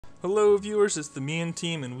Hello viewers, it's the Mean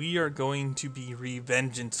Team and we are going to be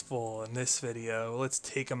revengeanceful in this video. Let's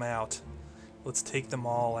take them out. Let's take them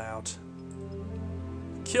all out.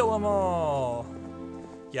 Kill them all!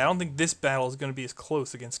 Yeah, I don't think this battle is going to be as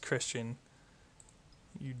close against Christian.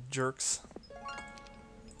 You jerks.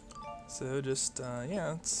 So just, yeah,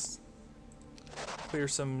 let's clear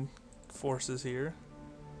some forces here.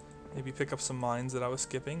 Maybe pick up some mines that I was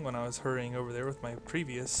skipping when I was hurrying over there with my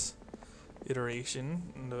previous iteration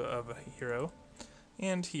of a hero.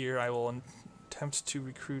 And here I will attempt to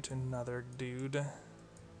recruit another dude.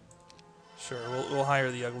 Sure, we'll hire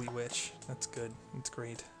the ugly witch. That's good. That's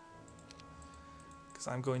great. Because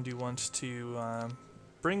I'm going to want to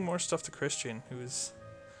bring more stuff to Christian, who is...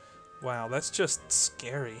 Wow, that's just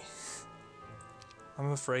scary.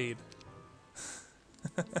 I'm afraid.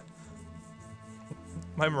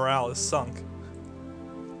 My morale is sunk.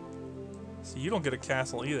 So you don't get a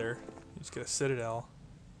castle either. You just get a citadel.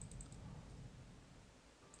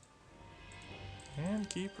 And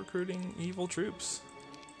keep recruiting evil troops.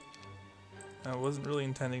 I wasn't really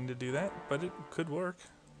intending to do that, but it could work.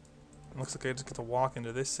 It looks like I just get to walk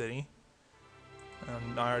into this city.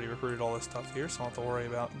 And I already recruited all this stuff here, so I don't have to worry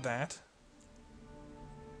about that.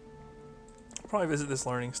 I'll probably visit this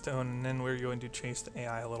learning stone, and then we're going to chase the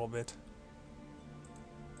AI a little bit.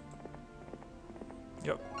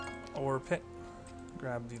 Yep. Ore pit.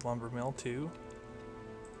 Grab the lumber mill too.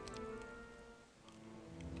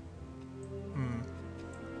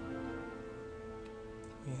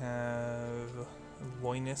 We have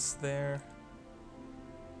Loinus there.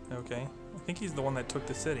 Okay. I think he's the one that took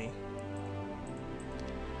the city.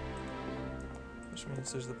 Which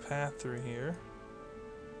means there's the path through here.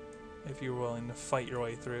 If you're willing to fight your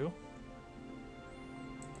way through.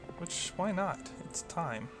 Which, why not? It's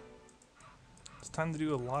time. It's time to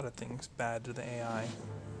do a lot of things bad to the AI.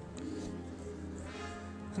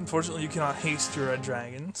 Unfortunately, you cannot haste your red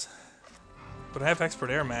dragons. But I have expert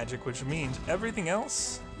air magic, which means everything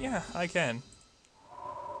else, yeah, I can.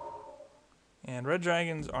 And red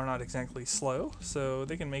dragons are not exactly slow, so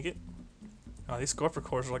they can make it. Oh, these scorpion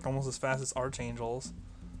cores are like almost as fast as archangels.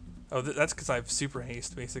 Oh, that's because I have super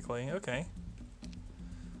haste, basically. Okay.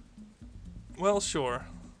 Well, sure.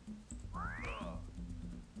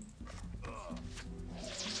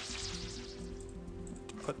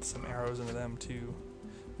 Put some arrows into them too.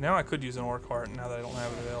 Now I could use an ore cart now that I don't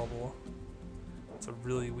have it available. It's a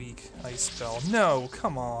really weak ice spell. No,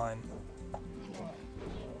 come on.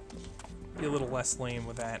 Be a little less lame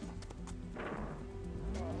with that.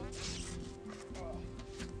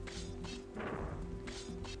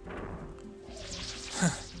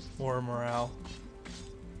 More morale.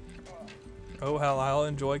 Oh hell, I'll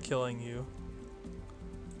enjoy killing you.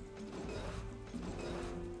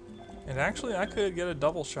 And actually, I could get a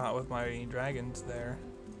double shot with my dragons there.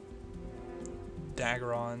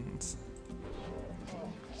 Daggerons.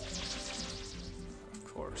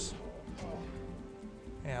 Of course.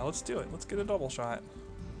 Yeah, let's do it. Let's get a double shot.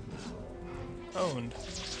 Owned.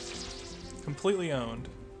 Completely owned.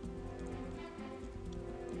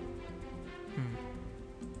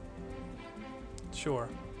 Sure.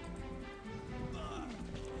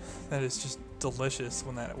 That is just delicious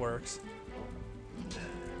when that works.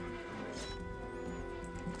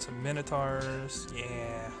 Some minotaurs,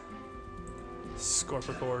 yeah.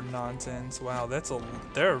 Scorpicore nonsense. Wow,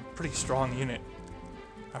 they're a pretty strong unit.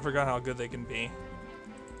 I forgot how good they can be.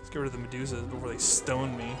 Let's get rid of the Medusas before they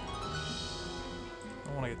stone me. I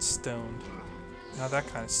don't want to get stoned. Not that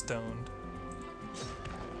kind of stoned.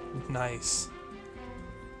 Nice.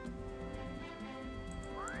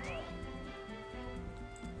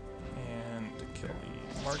 And kill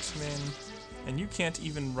the marksman. And you can't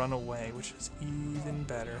even run away, which is even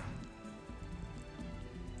better.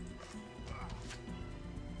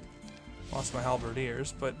 Lost my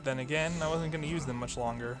halberdiers, but then again, I wasn't going to use them much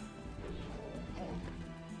longer.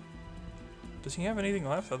 Does he have anything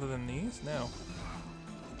left other than these? No.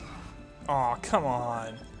 Aw, come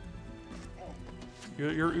on.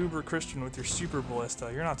 You're uber Christian with your super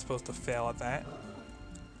ballista. You're not supposed to fail at that.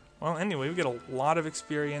 Well, anyway, we get a lot of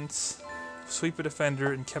experience. Sweep a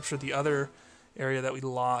defender and capture the other area that we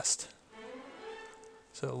lost.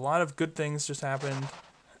 So a lot of good things just happened.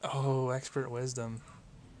 Oh, expert wisdom.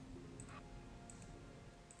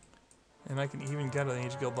 And I can even get an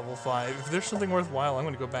Age Guild level 5. If there's something worthwhile, I'm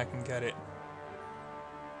going to go back and get it.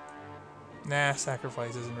 Nah,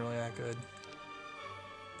 sacrifice isn't really that good.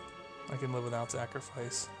 I can live without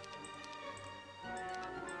sacrifice.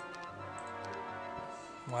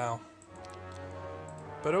 Wow.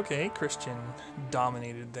 But okay, Christian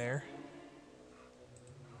dominated there.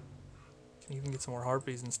 Can even get some more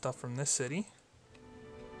harpies and stuff from this city.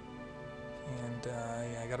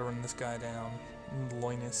 And yeah, I gotta run this guy down.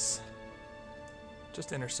 Loinus.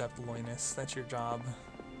 Just intercept Loinus. That's your job.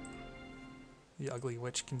 The ugly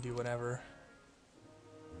witch can do whatever.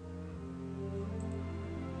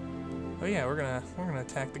 Oh yeah, we're gonna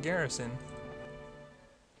attack the garrison.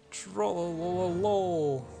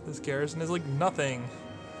 Trollololol. This garrison is like nothing.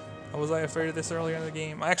 Was I afraid of this earlier in the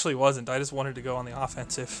game? I actually wasn't. I just wanted to go on the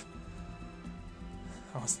offensive.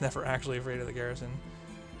 I was never actually afraid of the garrison.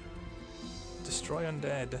 Destroy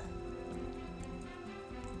undead.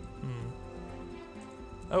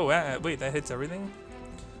 Oh, wait, that hits everything?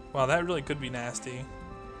 Wow, that really could be nasty.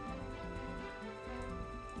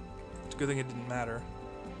 It's a good thing it didn't matter.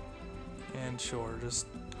 And sure, just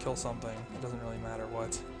kill something. It doesn't really matter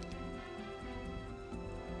what.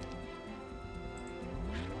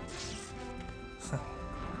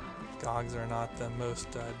 Gogs are not the most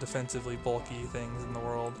defensively bulky things in the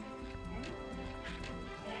world.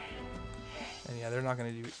 And yeah, they're not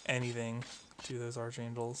going to do anything to those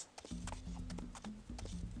archangels.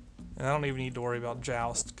 And I don't even need to worry about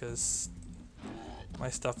Joust, because my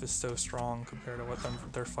stuff is so strong compared to what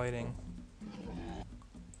they're fighting.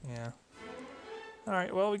 Yeah.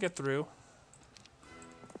 Alright, well, we get through.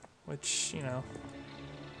 Which, you know,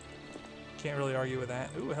 can't really argue with that.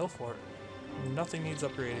 Ooh, a health fort. Nothing needs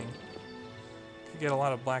upgrading. Could get a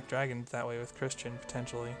lot of black dragons that way with Christian,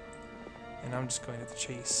 potentially. And I'm just going to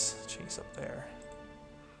chase up there.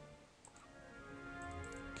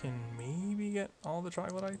 Can maybe get all the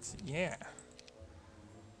troglodytes? Yeah.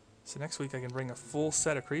 So next week I can bring a full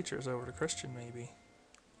set of creatures over to Christian, maybe.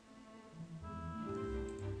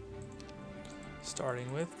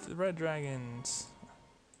 Starting with the red dragons.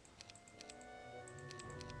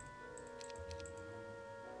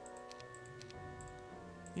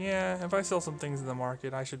 Yeah, if I sell some things in the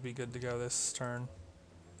market, I should be good to go this turn.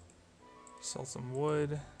 Sell some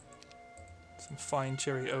wood, some fine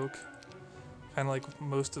cherry oak. Kind of like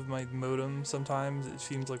most of my modem sometimes, it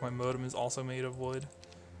seems like my modem is also made of wood.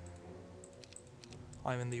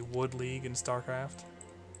 I'm in the Wood League in StarCraft.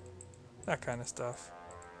 That kind of stuff.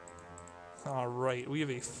 Alright, we have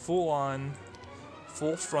a full-on,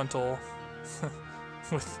 full frontal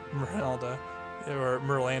with Merlanda, or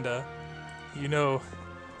Merlanda. You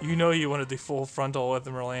know you wanted the full frontal with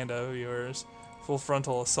the Merlanda, viewers. Full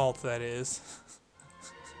frontal assault, that is.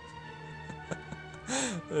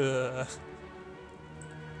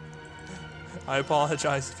 I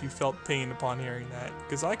apologize if you felt pain upon hearing that,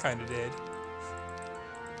 because I kind of did.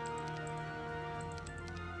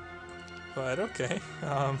 But okay.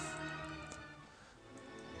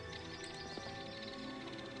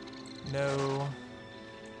 No.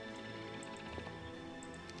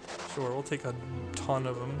 Sure, we'll take a ton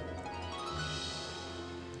of them.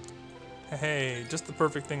 Hey, just the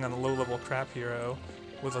perfect thing on a low-level crap hero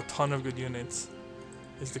with a ton of good units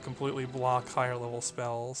is to completely block higher-level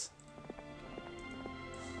spells.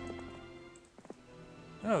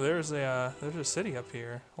 Oh, there's a city up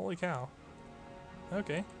here. Holy cow.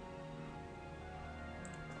 Okay.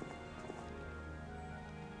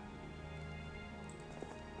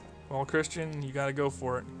 Well, Christian, you gotta go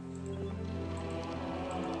for it.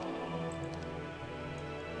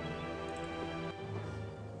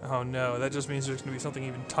 Oh no, that just means there's gonna be something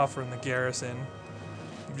even tougher in the garrison.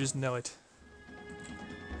 You just know it.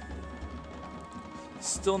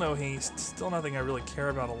 Still no haste, still nothing I really care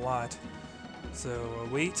about a lot. So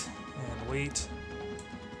wait, and wait,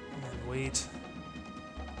 and wait.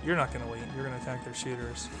 You're not gonna wait, you're gonna attack their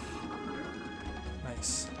shooters.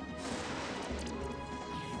 Nice.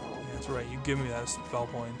 Yeah, that's right, you give me those spell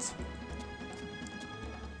points.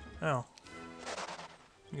 Oh.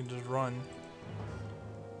 You can just run.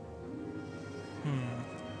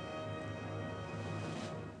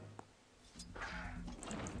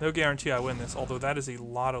 No guarantee I win this, although that is a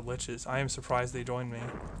lot of liches. I am surprised they joined me.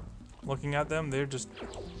 Looking at them, they're just...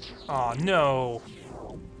 Aw, no!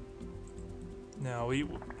 No,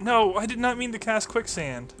 no, I did not mean to cast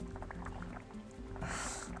Quicksand!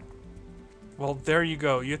 Well, there you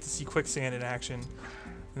go. You have to see Quicksand in action.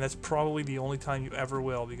 And that's probably the only time you ever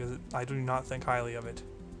will, because I do not think highly of it.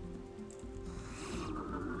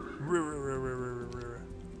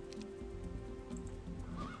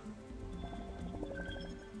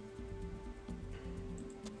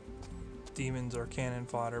 Demons are cannon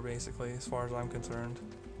fodder, basically, as far as I'm concerned.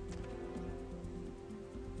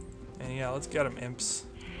 And yeah, let's get them imps.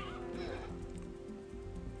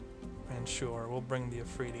 And sure, we'll bring the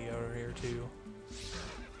Afridi over here too.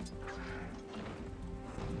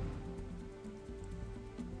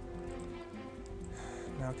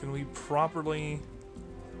 Now, can we properly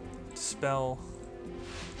spell?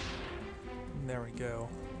 There we go.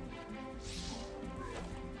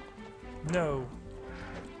 No.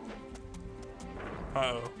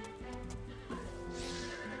 Uh-oh.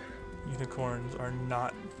 Unicorns are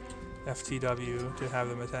not FTW to have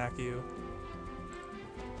them attack you.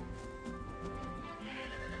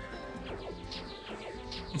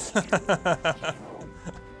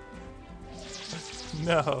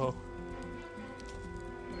 No.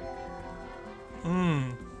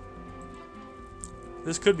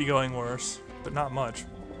 This could be going worse, but not much.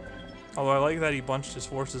 Although I like that he bunched his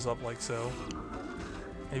forces up like so.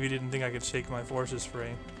 Maybe he didn't think I could shake my forces free.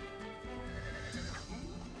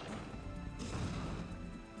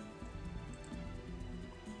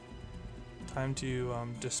 Time to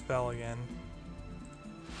dispel again.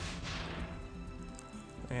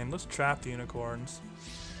 And let's trap the unicorns.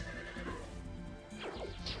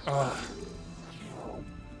 Ugh.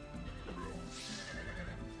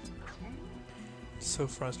 So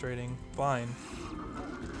frustrating. Fine.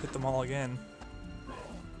 Hit them all again.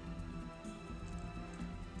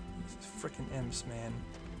 These frickin' imps, man.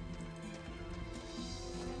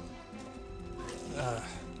 Ugh.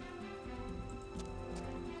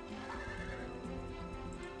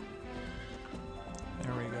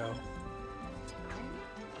 There we go.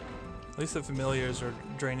 At least the familiars are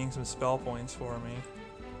draining some spell points for me.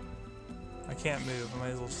 I can't move, I might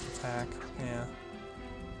as well just attack. Yeah.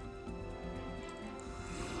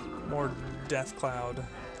 More Death Cloud.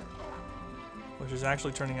 Which is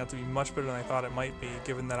actually turning out to be much better than I thought it might be,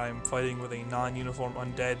 given that I'm fighting with a non-uniform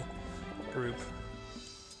undead group.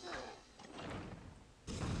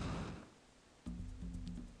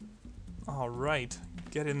 Alright,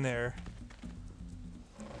 get in there.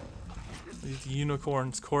 Use the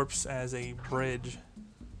unicorn's corpse as a bridge.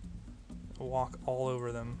 Walk all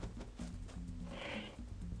over them.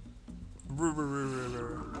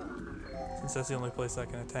 Since that's the only place I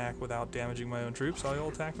can attack without damaging my own troops, I'll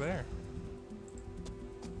attack there.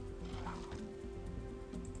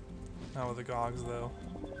 Not with the Gogs, though.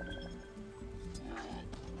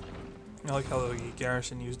 I like how the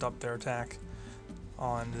garrison used up their attack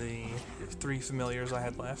on the 3 familiars I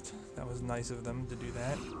had left. That was nice of them to do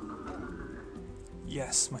that.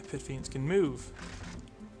 Yes, my pit fiends can move.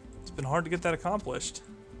 It's been hard to get that accomplished.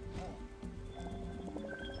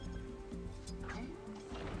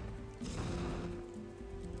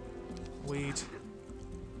 Wait.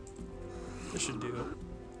 This should do.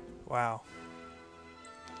 Wow.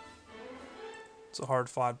 It's a hard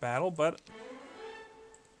fought battle, but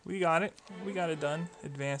we got it. We got it done.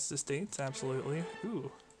 Advanced estates, absolutely.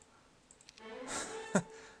 Ooh.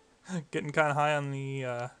 Getting kind of high on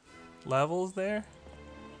the levels there.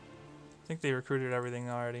 I think they recruited everything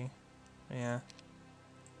already. Yeah.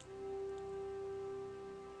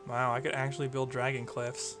 Wow, I could actually build dragon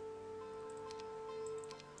cliffs.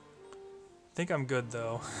 I think I'm good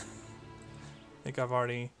though. I think I've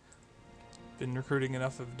already been recruiting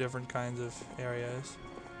enough of different kinds of areas.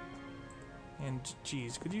 And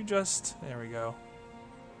geez, could you just... There we go.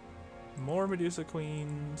 More Medusa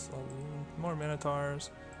Queens, more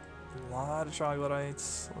Minotaurs, a lot of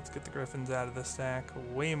Troglodytes. Let's get the Griffins out of the stack.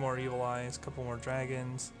 Way more Evil Eyes, a couple more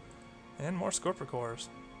Dragons, and more Scorpicores.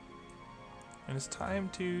 And it's time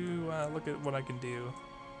to look at what I can do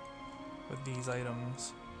with these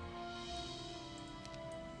items.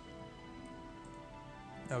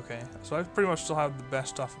 Okay, so I pretty much still have the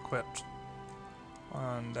best stuff equipped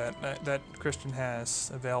on that Christian has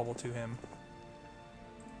available to him.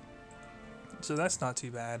 So that's not too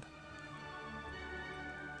bad.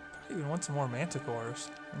 I even want some more Manticores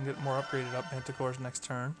and get more upgraded up Manticores next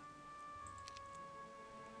turn.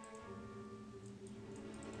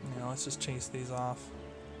 Now let's just chase these off.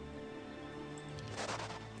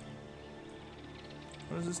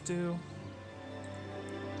 What does this do?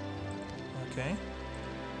 Okay.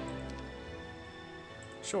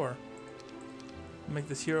 Sure. Make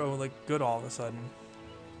this hero like good all of a sudden.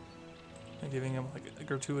 And giving him like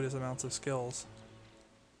gratuitous amounts of skills.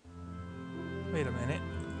 Wait a minute.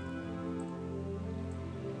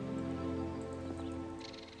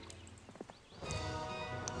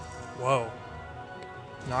 Whoa.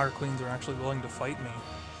 Naga Queens are actually willing to fight me.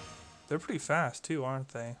 They're pretty fast too, aren't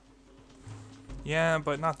they? Yeah,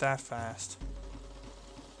 but not that fast.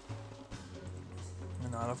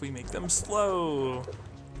 And not if we make them slow.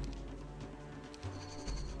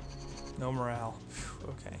 No morale. Whew,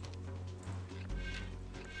 okay.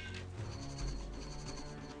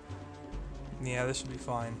 Yeah, this should be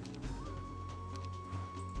fine.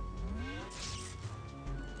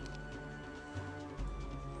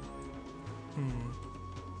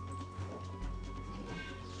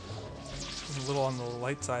 A little on the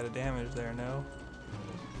light side of damage there, no?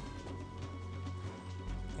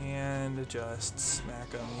 And And just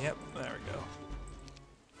smack them. Yep, there we go.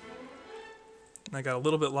 And I got a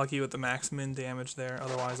little bit lucky with the max min damage there,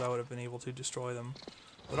 otherwise I would have been able to destroy them.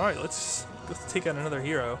 But alright, let's take out another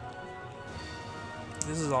hero.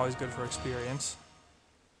 This is always good for experience.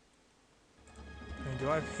 And do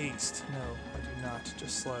I have haste? No, I do not.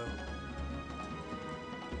 Just slow.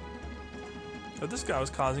 So this guy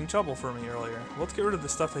was causing trouble for me earlier. Let's get rid of the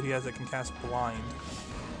stuff that he has that can cast blind.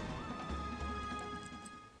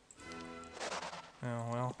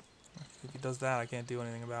 Oh, well. If he does that, I can't do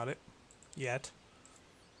anything about it. Yet.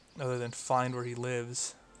 Other than find where he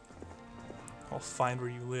lives. I'll find where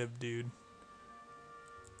you live, dude.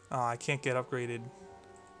 Ah, I can't get upgraded.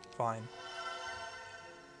 Fine.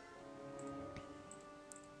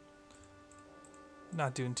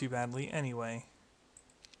 Not doing too badly anyway.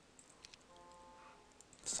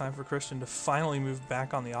 It's time for Christian to finally move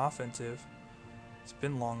back on the offensive. It's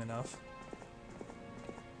been long enough.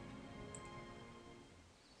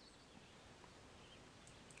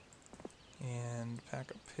 And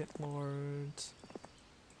pack up pit lords.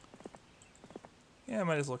 Yeah, I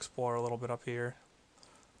might as well explore a little bit up here.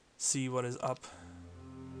 See what is up.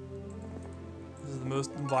 This is the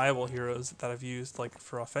most viable heroes that I've used like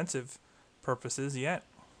for offensive purposes yet.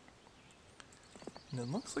 And it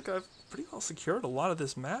looks like I've pretty well secured a lot of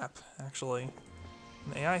this map, actually.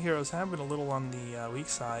 And the AI heroes have been a little on the weak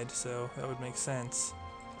side, so that would make sense.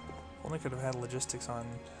 Only could have had logistics on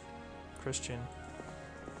Christian.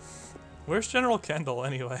 Where's General Kendall,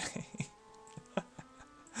 anyway?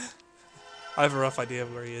 I have a rough idea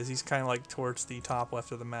of where he is. He's kind of like towards the top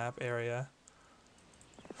left of the map area.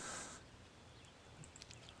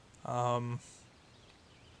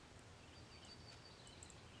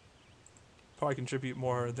 Probably contribute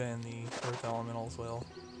more than the Earth Elementals will.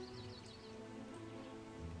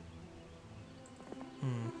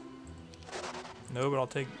 No, but I'll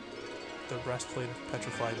take the breastplate of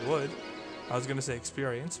petrified wood. I was gonna say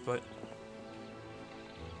experience, but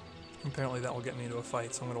apparently that will get me into a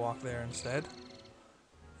fight, so I'm gonna walk there instead.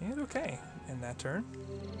 And okay, end that turn.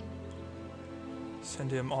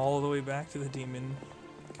 Send him all the way back to the demon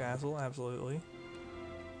castle, absolutely.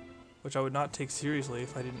 Which I would not take seriously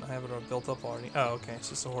if I didn't have it built up already. Oh, okay, it's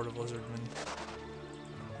just a horde of lizardmen.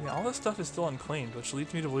 Yeah, all this stuff is still unclaimed, which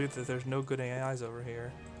leads me to believe that there's no good AIs over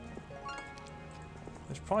here.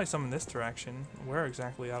 There's probably some in this direction. Where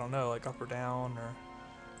exactly, I don't know, like up or down or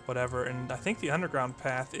whatever. And I think the underground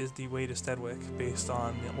path is the way to Stedwick, based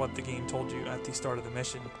on what the game told you at the start of the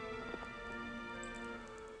mission.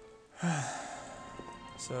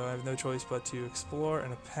 So I have no choice but to explore,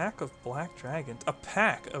 and a pack of black dragons. A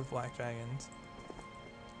pack of black dragons.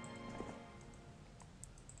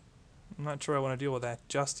 I'm not sure I want to deal with that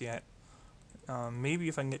just yet. Maybe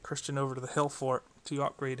if I can get Christian over to the hill fort to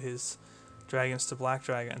upgrade his dragons to black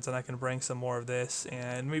dragons, and I can bring some more of this,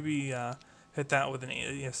 and maybe hit that with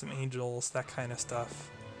some angels, that kind of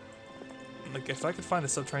stuff. Like if I could find a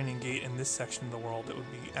subterranean gate in this section of the world, it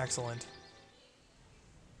would be excellent.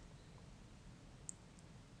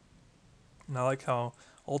 And I like how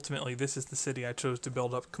ultimately this is the city I chose to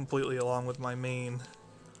build up completely along with my main.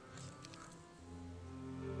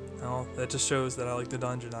 Well, that just shows that I like the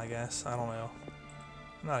dungeon, I guess. I don't know.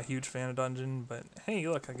 I'm not a huge fan of dungeon, but hey,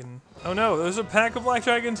 look, I can... Oh no, there's a pack of black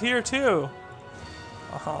dragons here too!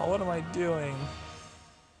 Oh, what am I doing?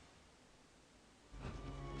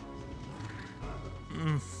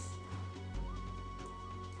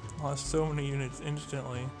 Lost so many units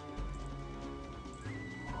instantly.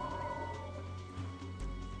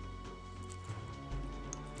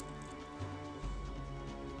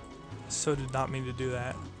 So did not mean to do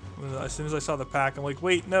that. As soon as I saw the pack, I'm like,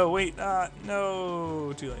 wait, no, wait,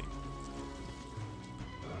 no, too late.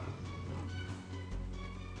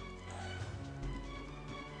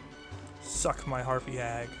 Suck my harpy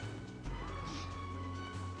hag.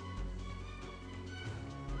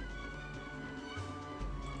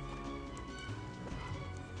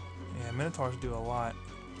 Yeah, Minotaurs do a lot.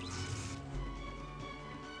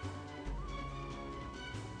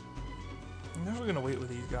 I'm never gonna wait with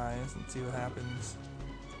these guys and see what happens.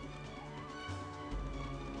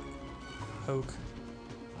 Poke.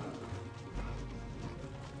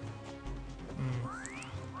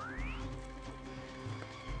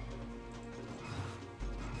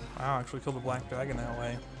 Wow, actually killed the black dragon that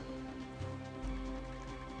way.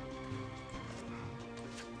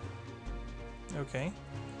 Okay.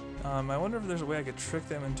 I wonder if there's a way I could trick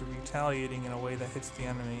them into retaliating in a way that hits the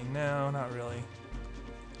enemy. No, not really.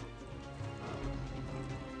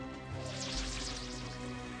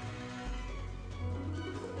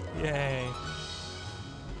 Yay.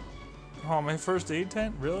 Oh, my first aid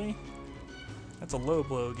tent? Really? That's a low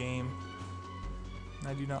blow game.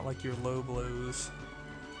 I do not like your low blows.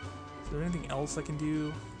 Is there anything else I can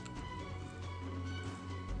do?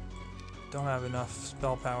 Don't have enough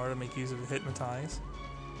spell power to make use of Hypnotize.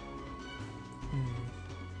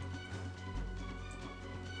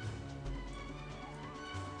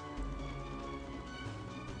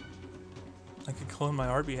 I could clone my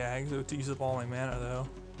RB hag to use up all my mana though.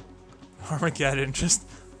 Armageddon, just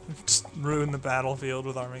ruin the battlefield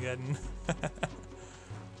with Armageddon.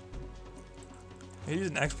 Maybe use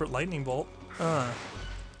an expert lightning bolt.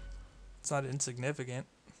 It's not insignificant.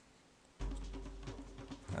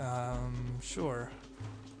 Sure.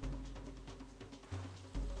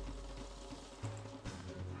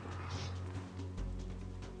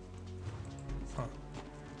 Huh.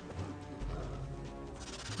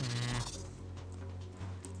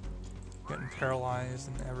 Getting paralyzed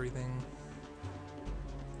and everything.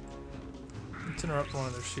 Let's interrupt one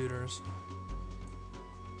of their shooters.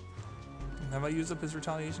 Have I used up his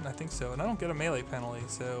retaliation? I think so. And I don't get a melee penalty,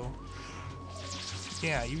 so...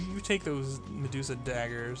 Yeah, you take those Medusa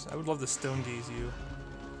daggers. I would love to stone gaze you.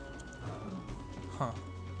 Huh.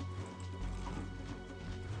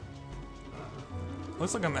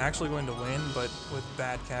 Looks like I'm actually going to win, but with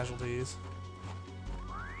bad casualties.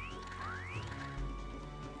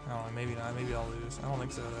 I don't know, maybe not. Maybe I'll lose. I don't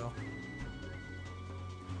think so, though.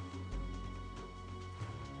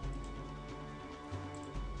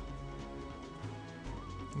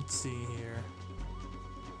 Let's see here.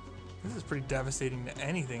 This is pretty devastating to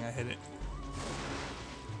anything I hit it.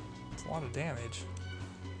 It's a lot of damage.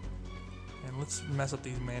 And let's mess up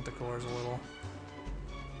these manticores a little.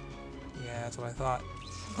 Yeah, that's what I thought.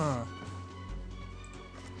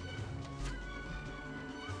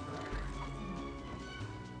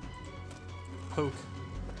 Poke.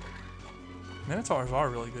 Minotaurs are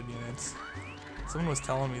really good units. Someone was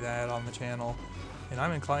telling me that on the channel, and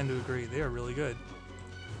I'm inclined to agree. They are really good.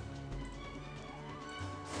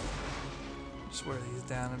 Just wear these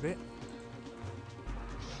down a bit.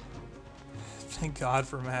 Thank God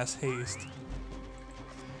for mass haste.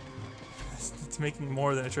 It's making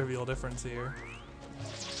more than a trivial difference here.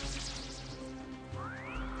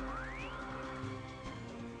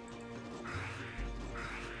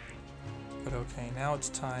 But okay, now it's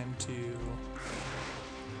time to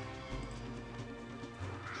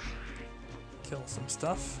kill some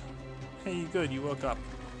stuff. Hey, good, you woke up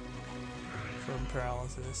from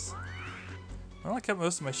paralysis. Well, I kept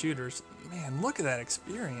most of my shooters. Man, look at that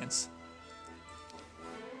experience.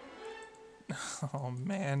 Oh,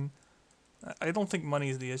 man. I don't think money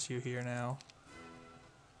is the issue here now.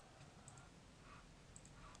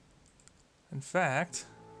 In fact,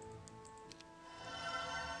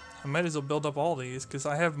 I might as well build up all these, because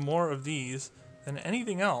I have more of these than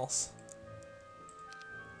anything else.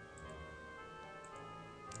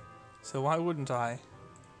 So why wouldn't I?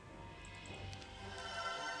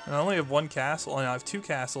 And I only have one castle, and I have two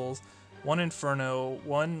castles, one inferno,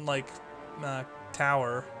 one like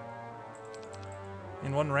tower,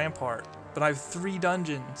 and one rampart. But I have 3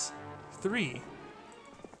 dungeons. 3.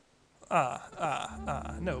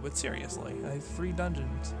 No, but seriously, I have 3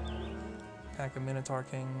 dungeons. Pack of Minotaur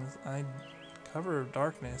Kings. I cover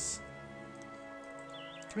darkness.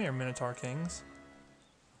 Come here, Minotaur Kings.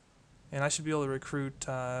 And I should be able to recruit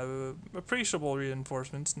appreciable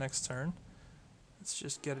reinforcements next turn. Let's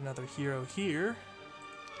just get another hero here.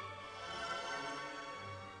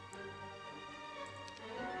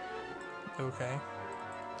 Okay.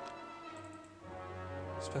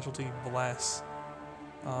 Specialty Bless.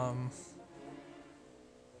 I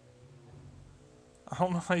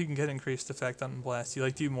don't know how you can get increased effect on Bless. You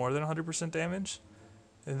like do more than 100% damage?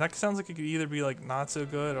 And that sounds like it could either be like not so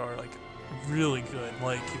good or like really good.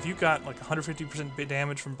 Like if you got like 150%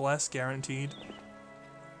 damage from Bless guaranteed,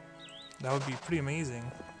 that would be pretty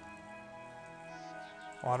amazing.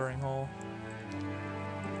 Watering hole.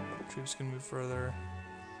 Troops can move further.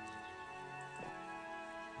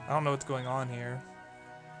 I don't know what's going on here.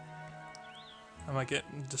 I might get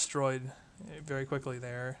destroyed very quickly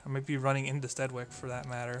there. I might be running into Steadwick for that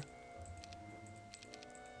matter.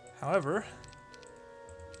 However,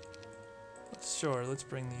 let's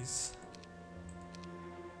bring these.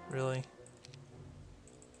 Really?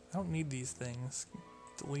 I don't need these things.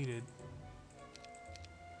 Deleted.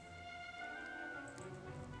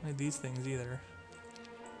 I don't need these things either.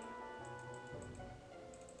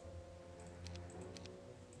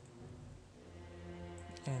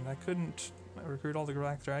 And I couldn't recruit all the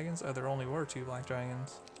black dragons? Oh, there only were 2 black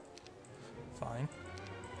dragons. Fine.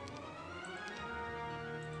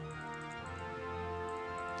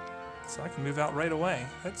 So I can move out right away.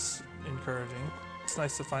 That's encouraging. It's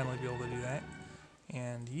nice to finally be able to do that.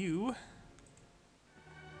 And you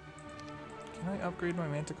Can I upgrade my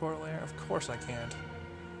Manticore lair? Of course I can't.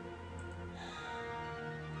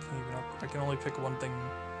 I can only pick one thing.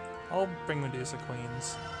 I'll bring Medusa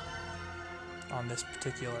Queens on this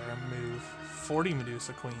particular move. 40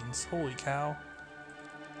 Medusa Queens. Holy cow.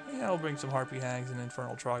 Yeah, I'll bring some Harpy Hags and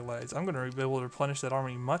Infernal Troglodytes. I'm going to be able to replenish that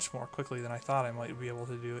army much more quickly than I thought I might be able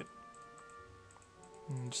to do it.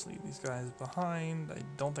 And just leave these guys behind. I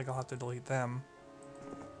don't think I'll have to delete them.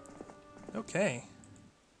 Okay.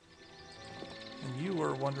 And you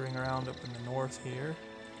were wandering around up in the north here.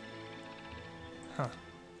 Huh.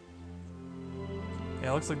 Yeah,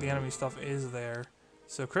 it looks like the enemy stuff is there.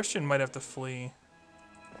 So Christian might have to flee.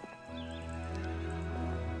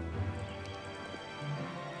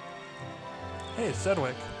 Hey, it's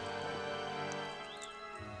Sedgwick.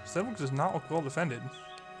 Sedgwick does not look well defended.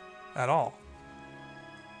 At all.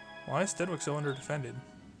 Why is Sedgwick so under defended?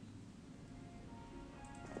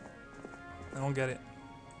 I don't get it.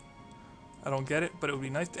 I don't get it, but it would be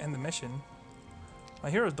nice to end the mission. My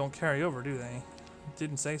heroes don't carry over, do they?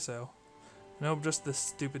 Didn't say so. Nope, just this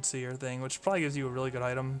stupid seer thing, which probably gives you a really good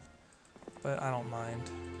item, but I don't mind.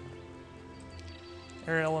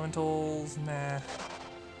 Air elementals, nah.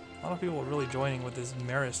 A lot of people are really joining with this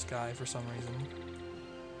Marist guy for some reason.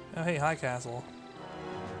 Oh hey, High Castle.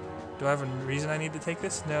 Do I have a reason I need to take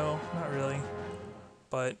this? No, not really.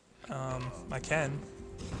 But, I can.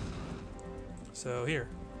 So here.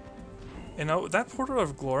 You know, that Portal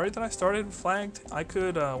of Glory that I started flagged, I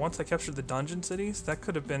could, once I captured the dungeon cities, that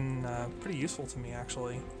could have been pretty useful to me,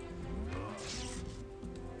 actually.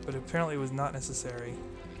 But apparently it was not necessary.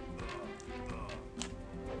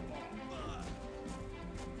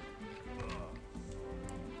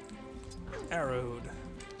 Arrowed.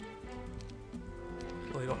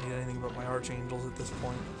 Really don't need anything but my Archangels at this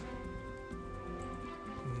point.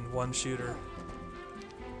 And one shooter.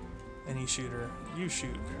 Any shooter. You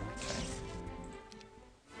shoot. Okay.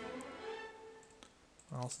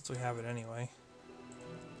 Well, since we have it anyway.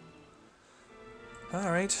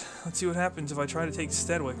 Alright, let's see what happens if I try to take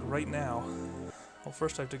Sedgwick right now. Well,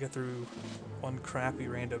 first I have to get through one crappy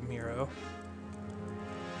random hero.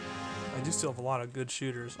 I do still have a lot of good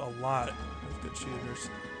shooters. A lot of good shooters.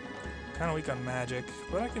 Kinda weak on magic,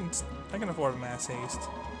 but I can afford a mass haste.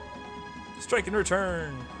 Strike and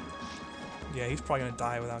return! Yeah, he's probably gonna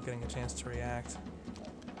die without getting a chance to react.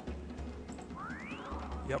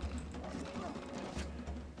 Yep.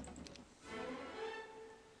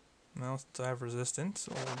 Now, since I have resistance,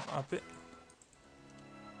 we'll up it.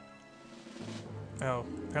 Oh,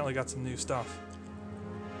 apparently got some new stuff.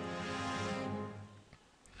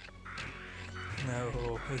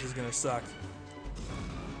 No, this is gonna suck.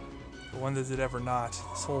 But when does it ever not?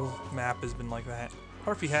 This whole map has been like that.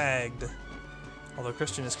 Harpy Hagged! Although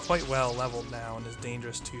Christian is quite well leveled now and is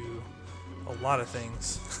dangerous to a lot of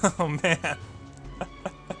things. Oh man!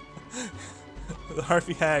 The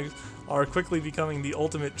Harpy Hags are quickly becoming the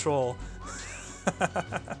ultimate troll.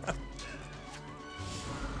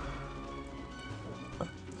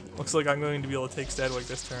 Looks like I'm going to be able to take Sedgwick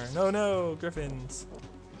this turn. No, no, Griffins!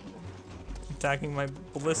 Attacking my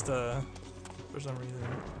ballista for some reason.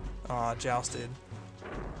 Aw, jousted.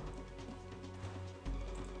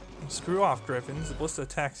 Screw off, Griffins. The ballista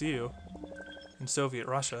attacks you in Soviet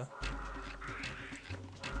Russia.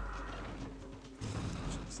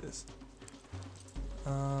 Jesus.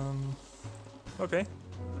 Okay.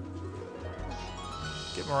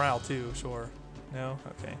 Get morale too, sure. No?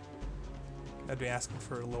 Okay. I'd be asking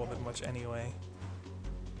for a little bit much anyway.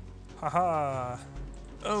 Haha!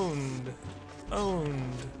 Owned!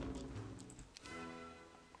 Owned!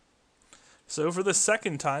 So for the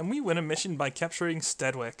second time, we win a mission by capturing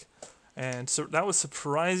Sedgwick. And so that was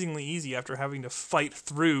surprisingly easy after having to fight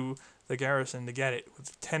through the garrison to get it.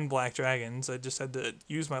 With 10 black dragons, I just had to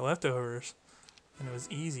use my leftovers. And it was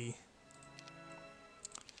easy.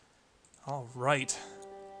 Alright.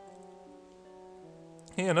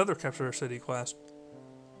 Hey, another capture a city quest.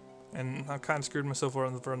 And I kind of screwed myself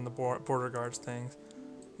over on the border guards things.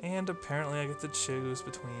 And apparently I get to choose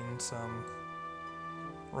between some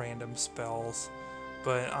random spells.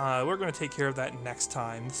 But we're going to take care of that next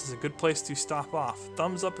time. This is a good place to stop off.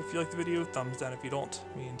 Thumbs up if you like the video, thumbs down if you don't.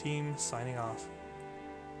 Me and team, signing off.